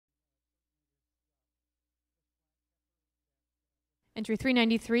Entry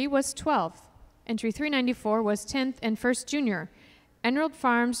 393 was 12th. Entry 394 was 10th and 1st Junior. Emerald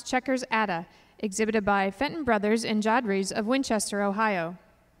Farms Checkers Atta, exhibited by Fenton Brothers and Jodrys of Winchester, Ohio.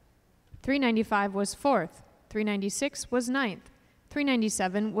 395 was 4th. 396 was 9th.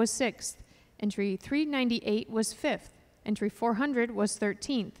 397 was 6th. Entry 398 was 5th. Entry 400 was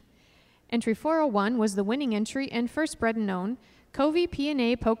 13th. Entry 401 was the winning entry and first bred and known, Covey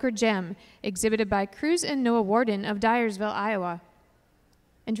P&A Poker Gem, exhibited by Cruz and Noah Warden of Dyersville, Iowa.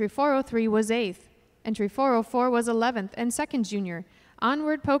 Entry 403 was 8th. Entry 404 was 11th and 2nd Junior,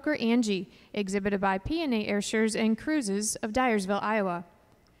 Onward Poker Angie, exhibited by P&A Ayrshire's and Cruz's of Dyersville, Iowa.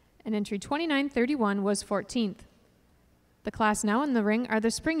 And entry 2931 was 14th. The class now in the ring are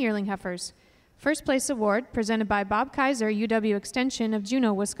the Spring Yearling Heifers. First place award presented by Bob Kaiser, UW Extension of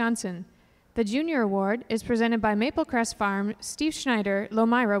Juneau, Wisconsin. The Junior Award is presented by Maple Crest Farm, Steve Schneider,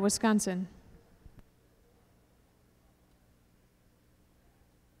 Lomira, Wisconsin.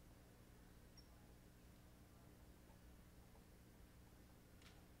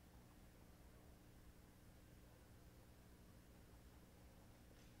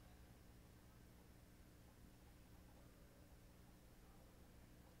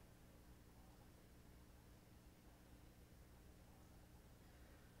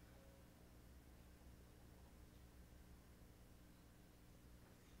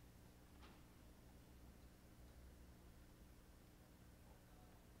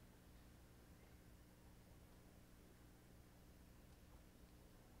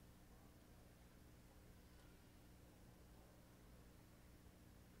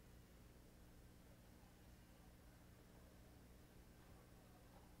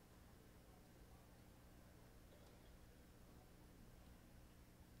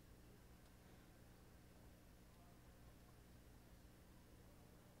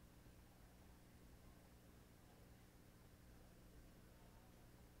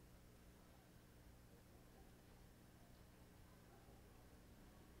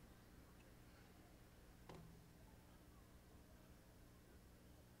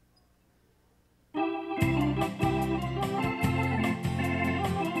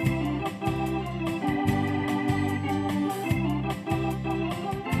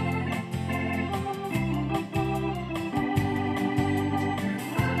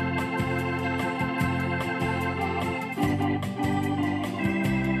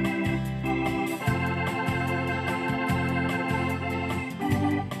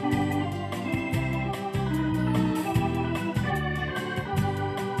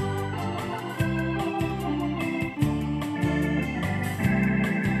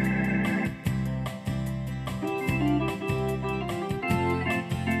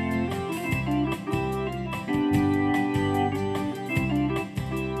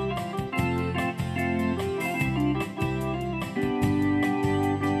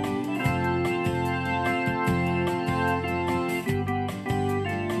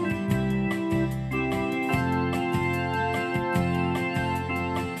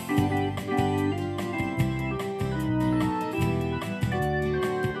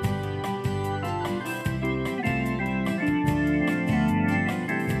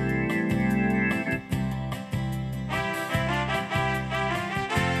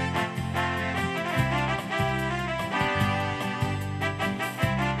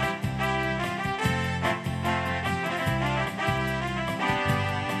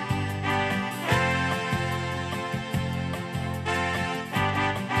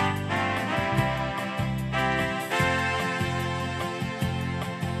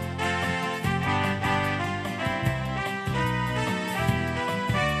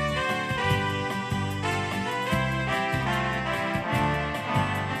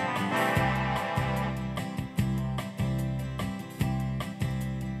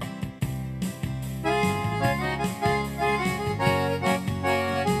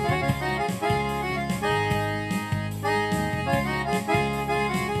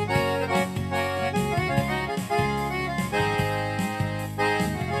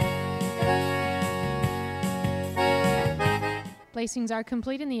 Placings are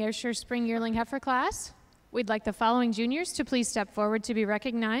complete in the Ayrshire Spring Yearling Heifer class. We'd like the following juniors to please step forward to be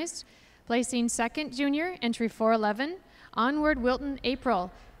recognized. Placing 2nd Junior, entry 411, Onward Wilton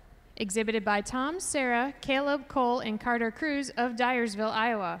April, exhibited by Tom, Sarah, Caleb, Cole, and Carter Cruz of Dyersville,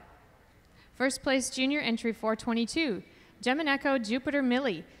 Iowa. First place Junior, entry 422, Gemineko Jupiter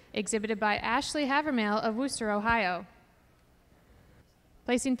Millie, exhibited by Ashley Havermale of Worcester, Ohio.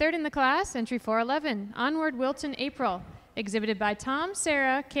 Placing 3rd in the class, entry 411, Onward Wilton April, exhibited by Tom,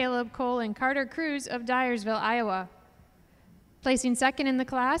 Sarah, Caleb, Cole, and Carter Cruz of Dyersville, Iowa. Placing second in the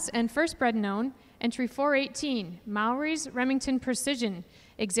class and first bred known, entry 418, Mowry's Remington Precision,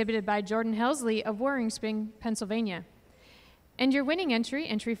 exhibited by Jordan Helsley of Warring Spring, Pennsylvania. And your winning entry,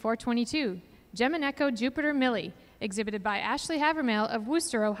 entry 422, Gemeneco Jupiter Millie, exhibited by Ashley Havermail of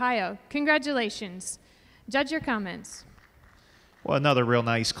Wooster, Ohio. Congratulations. Judge your comments. Well, another real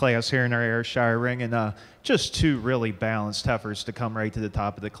nice class here in our Ayrshire ring, and just two really balanced heifers to come right to the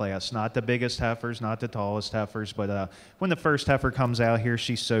top of the class. Not the biggest heifers, not the tallest heifers, but when the first heifer comes out here,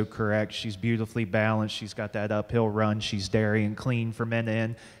 she's so correct. She's beautifully balanced. She's got that uphill run. She's dairy and clean from end to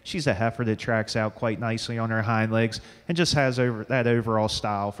end. She's a heifer that tracks out quite nicely on her hind legs and just has that overall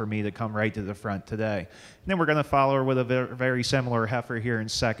style for me to come right to the front today. And then we're going to follow her with a very similar heifer here in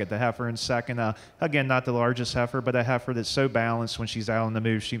second. The heifer in second, again, not the largest heifer, but a heifer that's so balanced when she's out on the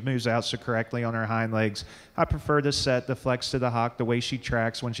move. She moves out so correctly on her hind legs. I prefer the set, the flex to the hock, the way she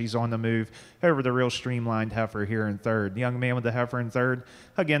tracks when she's on the move over the real streamlined heifer here in third. The young man with the heifer in third,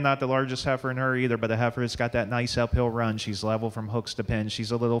 again, not the largest heifer in her either, but a heifer that's got that nice uphill run. She's level from hooks to pins.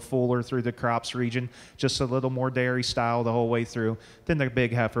 She's a little fuller through the crops region, just a little more dairy style the whole way through than the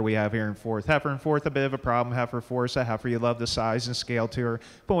big heifer we have here in fourth. Heifer in fourth, a bit of a problem. Heifer four is a heifer you love the size and scale to her,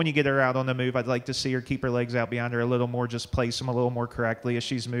 but when you get her out on the move, I'd like to see her keep her legs out behind her a little more, just place them a little more correctly as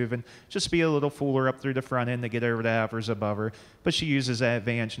she's moving. Just be a little fuller up through the front end to get over the heifers above her, but she uses that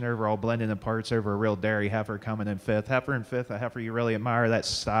advantage and overall blending the parts over a real dairy heifer coming in fifth. Heifer in fifth, a heifer you really admire, that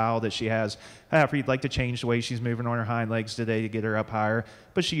style that she has. A heifer you'd like to change the way she's moving on her hind legs today to get her up higher,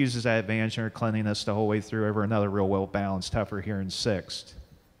 but she uses that advantage and her cleanliness the whole way through over another real well-balanced heifer here in sixth.